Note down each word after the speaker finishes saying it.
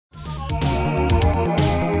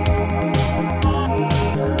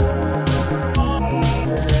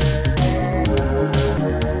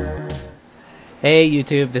Hey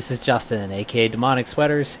YouTube, this is Justin, aka Demonic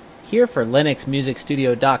Sweaters, here for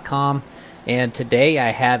LinuxMusicStudio.com, and today I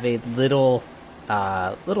have a little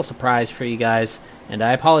surprise for you guys. And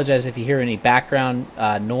I apologize if you hear any background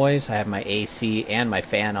noise. I have my AC and my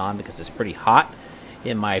fan on because it's pretty hot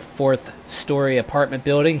in my 4th story apartment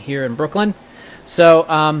building here in Brooklyn.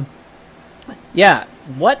 So yeah,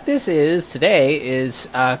 what this is today is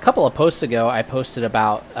a couple of posts ago I posted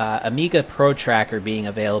about Amiga Pro Tracker being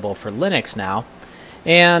available for Linux now.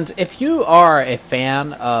 And if you are a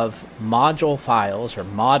fan of module files or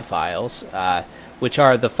mod files, which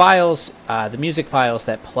are the files, the music files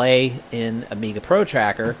that play in Amiga Pro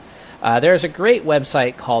Tracker, there's a great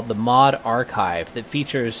website called the Mod Archive that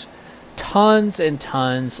features tons and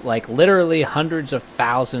tons, like literally hundreds of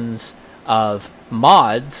thousands of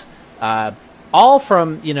mods, all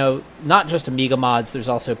from, you know, not just Amiga mods. There's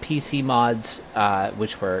also PC mods,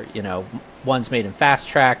 which were, you know, ones made in Fast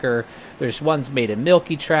Tracker. There's ones made in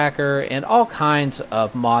Milky Tracker, and all kinds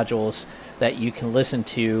of modules that you can listen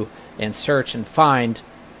to and search and find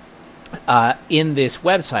in this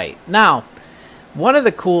website. Now, one of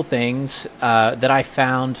the cool things that I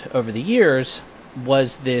found over the years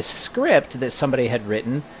was this script that somebody had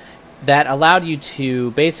written that allowed you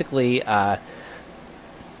to basically open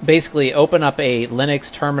up a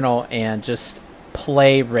Linux terminal and just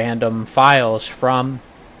play random files from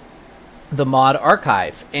the Mod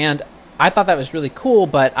Archive. And I thought that was really cool,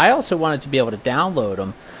 but I also wanted to be able to download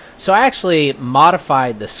them. So I actually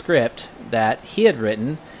modified the script that he had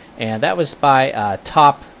written, and that was by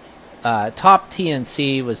Top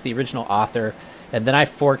TNC was the original author, and then I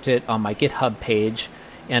forked it on my GitHub page.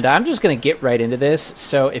 And I'm just going to get right into this.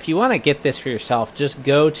 So if you want to get this for yourself, just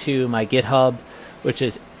go to my GitHub, which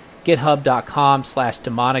is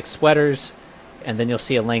github.com/demonicsweaters, and then you'll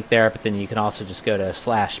see a link there, but then you can also just go to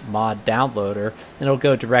 /mod downloader and it'll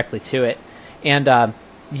go directly to it. And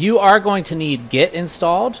you are going to need Git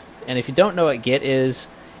installed, and if you don't know what Git is,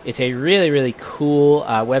 it's a really cool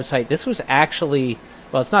website. This was actually,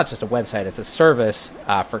 well, it's not just a website, it's a service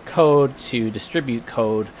for code to distribute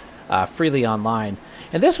code freely online.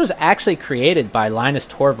 And this was actually created by Linus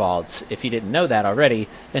Torvalds, if you didn't know that already,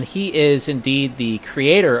 and he is indeed the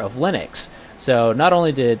creator of Linux. So not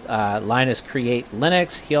only did Linus create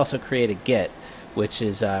Linux, he also created Git, which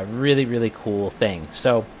is a really cool thing.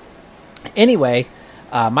 So anyway,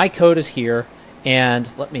 my code is here,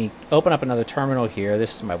 and let me open up another terminal here.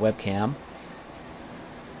 This is my webcam.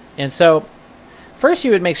 And so first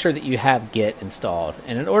you would make sure that you have Git installed,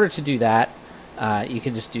 and in order to do that, you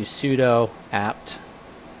can just do sudo apt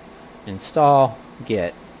install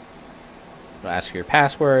git. It'll ask for your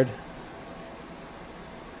password.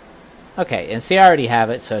 Okay, and see, I already have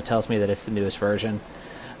it, so it tells me that it's the newest version.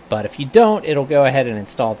 But if you don't, it'll go ahead and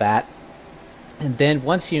install that. And then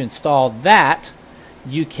once you install that,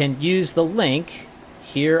 you can use the link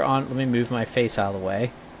here on, let me move my face out of the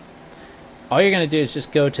way. All you're going to do is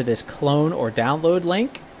just go to this clone or download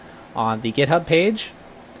link on the GitHub page,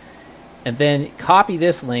 and then copy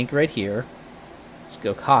this link right here. Just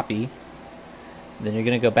go copy. And then you're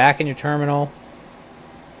going to go back in your terminal,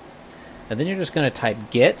 and then you're just going to type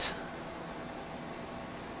git,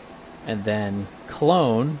 and then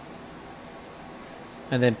clone,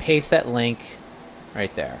 and then paste that link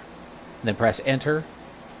right there. And then press enter.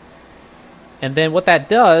 And then what that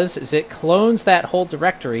does is it clones that whole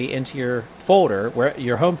directory into your folder, where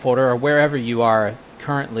your home folder, or wherever you are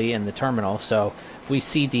currently in the terminal. So if we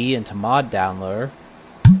cd into mod downloader,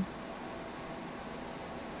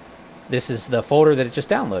 this is the folder that it just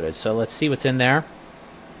downloaded. So let's see what's in there.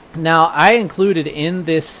 Now, I included in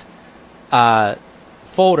this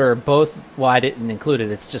folder both, well, I didn't include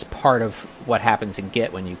it, it's just part of what happens in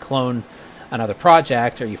Git when you clone another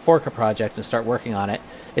project or you fork a project and start working on it.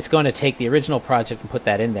 It's going to take the original project and put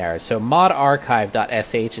that in there. So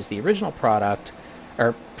modarchive.sh is the original product,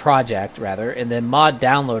 or project rather, and then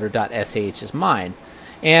moddownloader.sh is mine.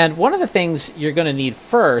 And one of the things you're going to need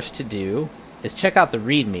first to do is check out the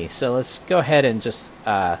Readme. So let's go ahead and just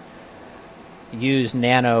use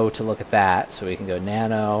Nano to look at that. So we can go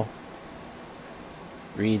Nano,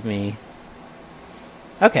 Readme.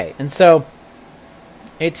 Okay, and so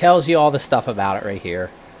it tells you all the stuff about it right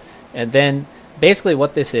here. And then basically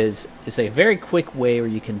what this is a very quick way where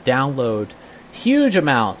you can download huge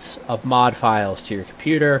amounts of mod files to your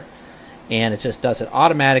computer, and it just does it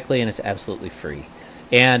automatically, and it's absolutely free.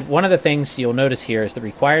 And one of the things you'll notice here is the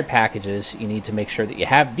required packages. You need to make sure that you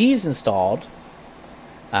have these installed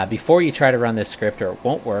before you try to run this script, or it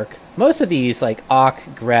won't work. Most of these, like awk,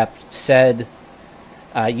 grep, sed,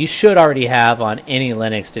 you should already have on any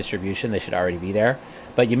Linux distribution. They should already be there.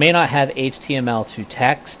 But you may not have HTML to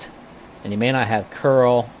text, and you may not have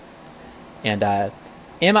curl. And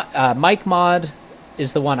mic mod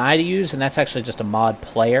is the one I use, and that's actually just a mod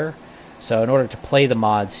player. So in order to play the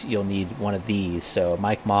mods, you'll need one of these. So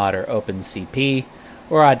mic mod or OpenCP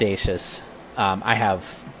or Audacious. I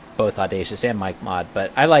have both Audacious and mic mod,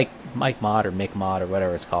 but I like mic mod or mic mod or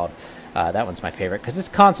whatever it's called. That one's my favorite because it's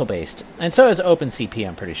console based, and so is OpenCP,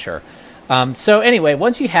 I'm pretty sure. So anyway,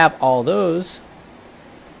 once you have all those,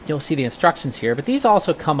 you'll see the instructions here, but these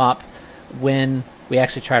also come up when we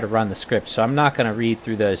actually try to run the script, so I'm not going to read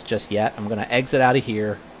through those just yet. I'm going to exit out of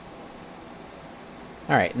here.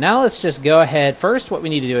 Alright, now let's just go ahead. First, what we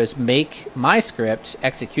need to do is make my script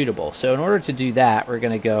executable. So in order to do that, we're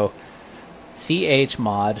going to go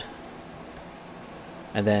chmod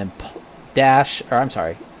and then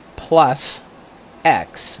plus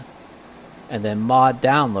x and then mod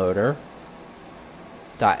downloader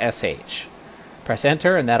 .sh. Press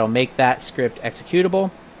enter and that'll make that script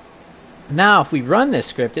executable. Now if we run this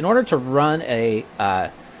script, in order to run a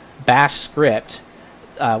bash script,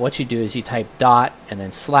 what you do is you type dot and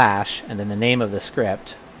then slash and then the name of the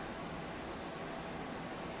script.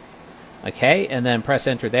 Okay, and then press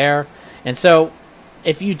enter there. And so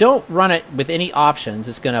if you don't run it with any options,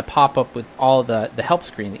 it's going to pop up with all the help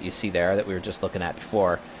screen that you see there that we were just looking at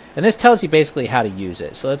before. And this tells you basically how to use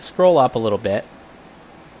it. So let's scroll up a little bit.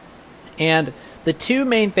 And the two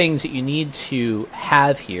main things that you need to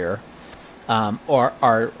have here, or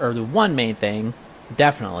the one main thing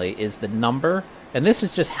definitely, is the number. And this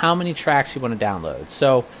is just how many tracks you want to download.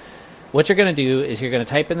 So what you're going to do is you're going to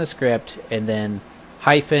type in the script and then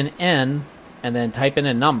 -n and then type in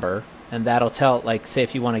a number, and that'll tell, like, say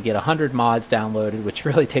if you want to get 100 mods downloaded, which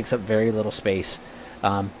really takes up very little space,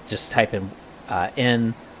 just type in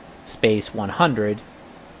n space 100,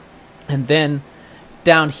 and then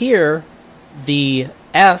down here the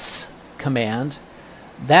S command,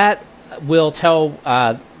 that will tell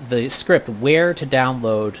the script where to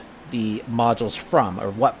download the modules from, or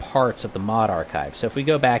what parts of the mod archive. So if we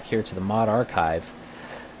go back here to the mod archive,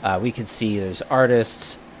 we can see there's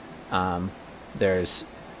artists, there's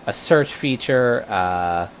a search feature,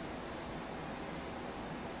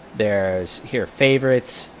 there's here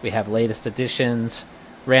favorites, we have latest editions,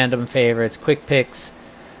 random favorites, quick picks.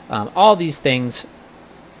 All these things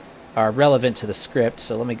are relevant to the script.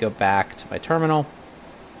 So let me go back to my terminal,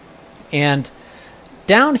 and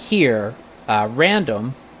down here,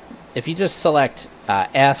 random, if you just select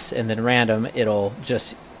S and then random, it'll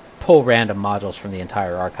just pull random modules from the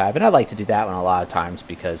entire archive. And I like to do that one a lot of times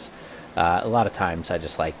because a lot of times I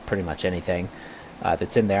just like pretty much anything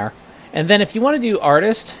that's in there. And then if you want to do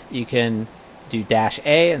artist, you can do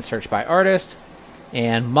 -A and search by artist,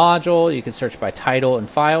 and module, you can search by title and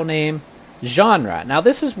file name. Genre, now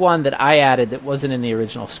this is one that I added that wasn't in the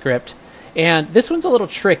original script, and this one's a little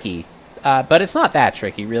tricky, but it's not that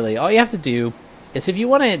tricky really. All you have to do is, if you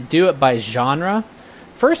want to do it by genre,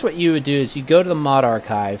 first what you would do is you go to the mod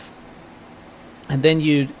archive, and then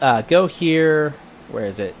you go here, where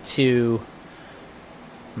is it, to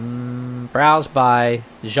browse by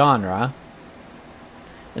genre,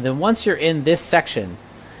 and then once you're in this section,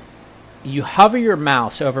 you hover your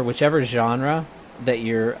mouse over whichever genre that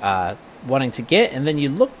you're wanting to get, and then you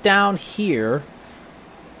look down here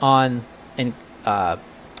on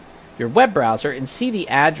your web browser and see the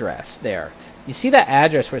address there. You see that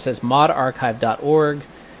address where it says modarchive.org,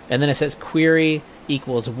 and then it says query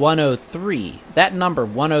equals 103. That number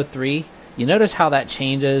 103, you notice how that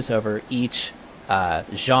changes over each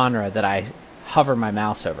genre that I hover my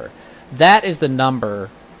mouse over. That is the number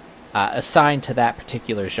assigned to that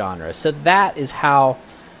particular genre. So that is how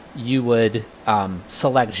you would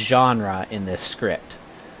select genre in this script.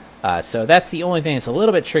 So that's the only thing that's a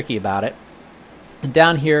little bit tricky about it. And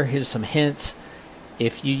down here, here's some hints.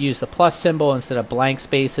 If you use the plus symbol instead of blank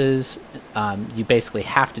spaces, you basically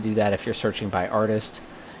have to do that if you're searching by artist.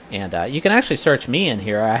 And you can actually search me in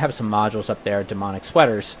here. I have some modules up there, demonic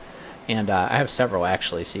sweaters, and I have several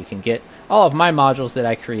actually, so you can get all of my modules that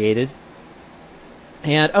I created.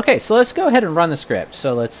 And okay, so let's go ahead and run the script.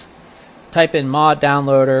 So let's type in mod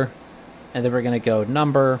downloader, and then we're going to go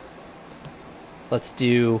number. Let's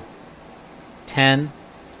do 10,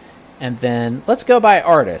 and then let's go by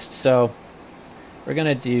artist. So we're going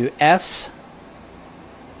to do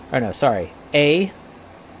A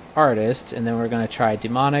artist, and then we're going to try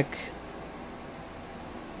demonic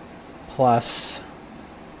plus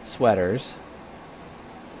sweaters,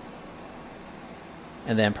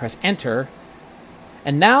 and then press enter.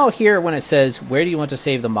 And now here, when it says where do you want to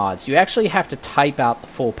save the mods, you actually have to type out the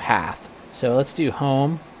full path. So let's do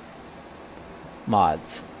home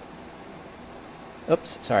mods.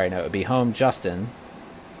 Oops, sorry, no, it would be home Justin.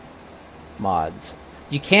 mods.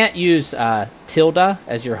 You can't use tilde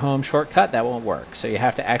as your home shortcut. That won't work. So you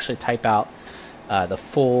have to actually type out the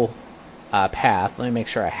full path. Let me make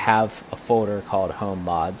sure I have a folder called home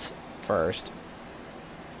mods first.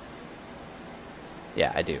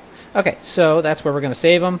 Yeah, I do. Okay, so that's where we're going to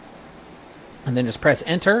save them. And then just press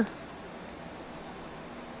enter.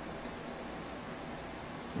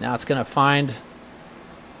 Now it's going to find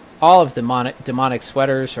all of the demonic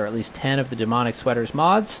sweaters, or at least 10 of the demonic sweaters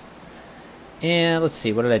mods. And let's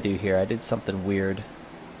see, what did I do here? I did something weird.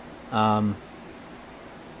 No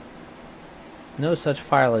such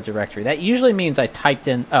file or directory. That usually means I typed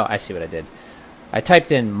in... Oh, I see what I did. I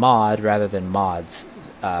typed in mod rather than mods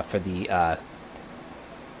for the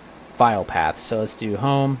file path. So let's do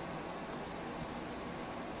home,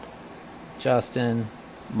 Justin,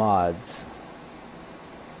 mods.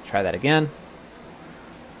 Try that again.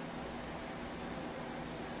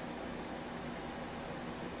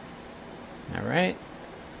 All right.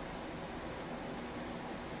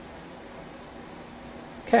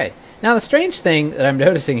 Okay. Now the strange thing that I'm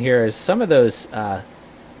noticing here is some of those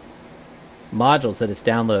modules that it's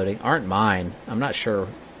downloading aren't mine. I'm not sure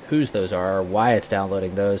whose those are or why it's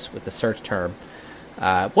downloading those with the search term.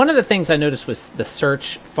 One of the things I noticed was the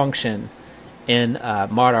search function in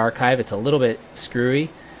Mod Archive. It's a little bit screwy.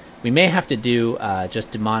 We may have to do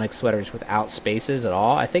just demonic sweaters without spaces at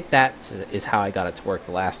all. I think that is how I got it to work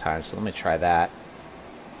the last time, so let me try that.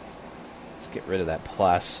 Let's get rid of that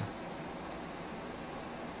plus.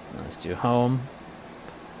 Let's do home,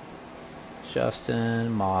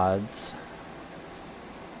 Justin, mods.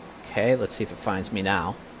 Okay, let's see if it finds me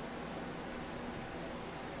now.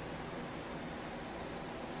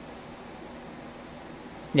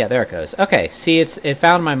 Yeah, there it goes. Okay, see, it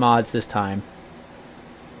found my mods this time.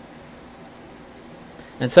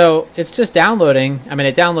 And so it's just downloading. I mean,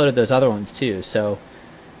 it downloaded those other ones too. So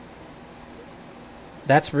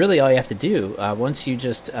that's really all you have to do. Once you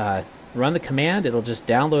just run the command, it'll just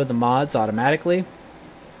download the mods automatically.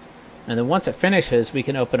 And then once it finishes, we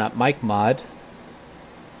can open up Mic Mod.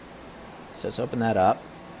 So let's open that up.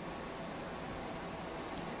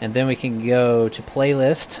 And then we can go to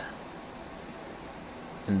Playlist.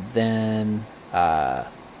 And then we're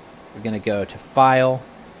going to go to File.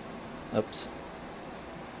 Oops.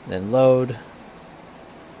 Then Load.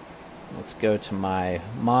 Let's go to my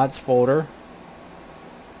mods folder.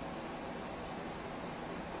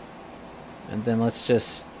 And then let's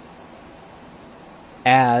just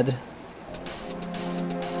add.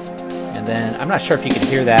 And then I'm not sure if you can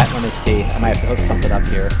hear that. Let me see. I might have to hook something up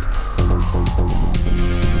here.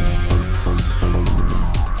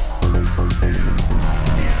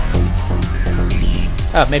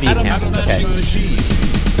 Oh, maybe you can. Okay.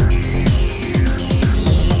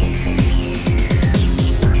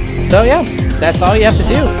 So yeah, that's all you have to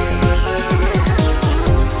do.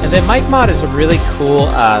 And then Mic Mod is a really cool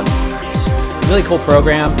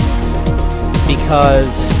program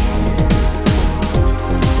because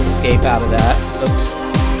let's escape out of that. Oops.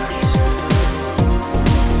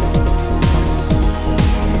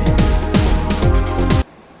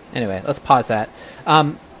 Anyway, let's pause that.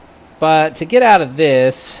 But to get out of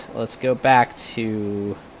this, let's go back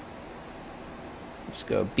to, just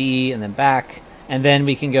go B and then back. And then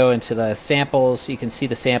we can go into the samples. You can see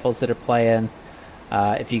the samples that are playing.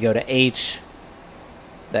 If you go to H,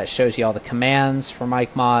 that shows you all the commands for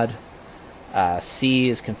Mic Mod. C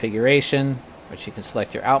is configuration, which you can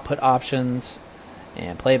select your output options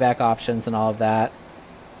and playback options and all of that.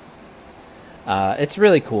 It's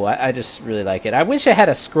really cool. I just really like it. I wish it had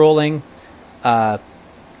a scrolling,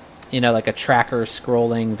 you know, like a tracker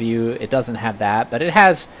scrolling view. It doesn't have that, but it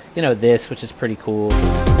has, you know, this, which is pretty cool.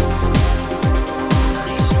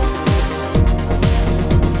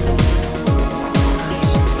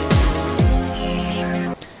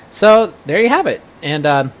 So there you have it,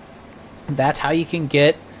 and that's how you can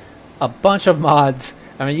get a bunch of mods.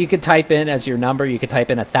 I mean, you could type in as your number, you could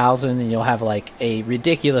type in 1,000 and you'll have like a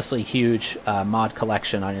ridiculously huge mod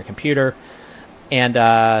collection on your computer. And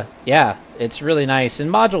yeah, it's really nice.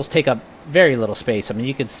 And modules take up very little space. I mean,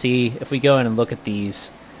 you can see if we go in and look at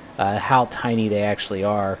these, how tiny they actually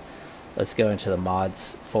are. Let's go into the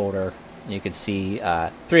mods folder. You can see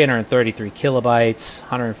 333 kilobytes,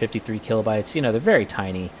 153 kilobytes. You know, they're very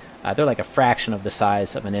tiny. They're like a fraction of the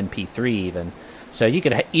size of an MP3 even. So you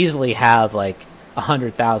could easily have like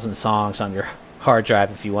 100,000 songs on your hard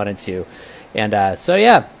drive if you wanted to. And so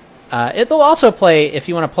yeah, it'll also play, if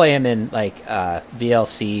you want to play them in like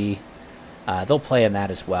VLC, they'll play in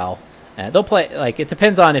that as well. They'll play, like, it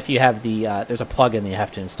depends on if you have the, there's a plugin that you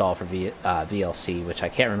have to install for VLC, which I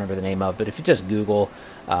can't remember the name of, but if you just Google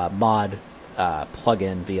mod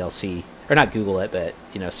plugin VLC, or not Google it, but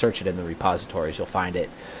you know, search it in the repositories, you'll find it.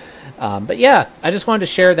 But yeah, I just wanted to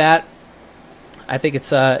share that. I think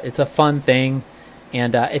it's a fun thing,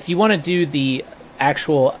 and if you want to do the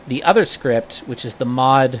other script, which is the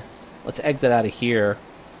mod, let's exit out of here,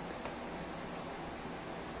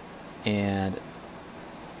 and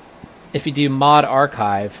if you do mod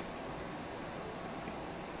archive.sh,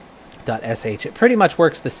 it pretty much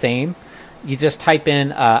works the same. You just type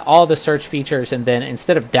in all the search features, and then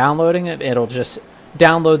instead of downloading it, it'll just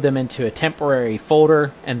download them into a temporary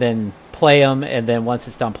folder and then play them, and then once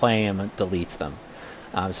it's done playing them, it deletes them.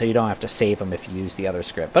 So you don't have to save them if you use the other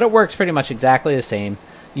script. But it works pretty much exactly the same.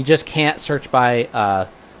 You just can't search by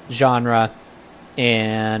genre,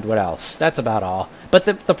 and what else? That's about all. But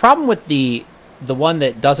the problem with the one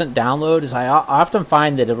that doesn't download is I often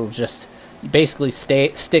find that it'll just basically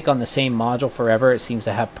stick on the same module forever. It seems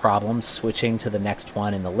to have problems switching to the next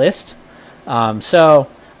one in the list. So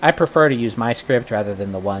I prefer to use my script rather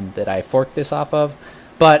than the one that I forked this off of.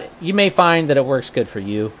 But you may find that it works good for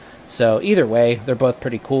you. So either way, they're both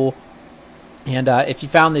pretty cool. And if you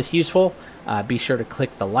found this useful, be sure to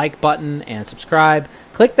click the like button and subscribe.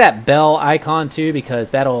 Click that bell icon too, because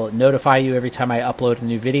that'll notify you every time I upload a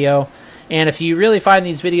new video. And if you really find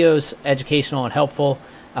these videos educational and helpful,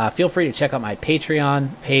 feel free to check out my Patreon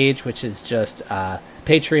page, which is just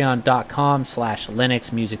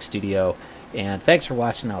patreon.com/Linux Music Studio. And thanks for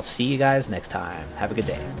watching. I'll see you guys next time. Have a good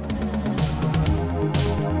day.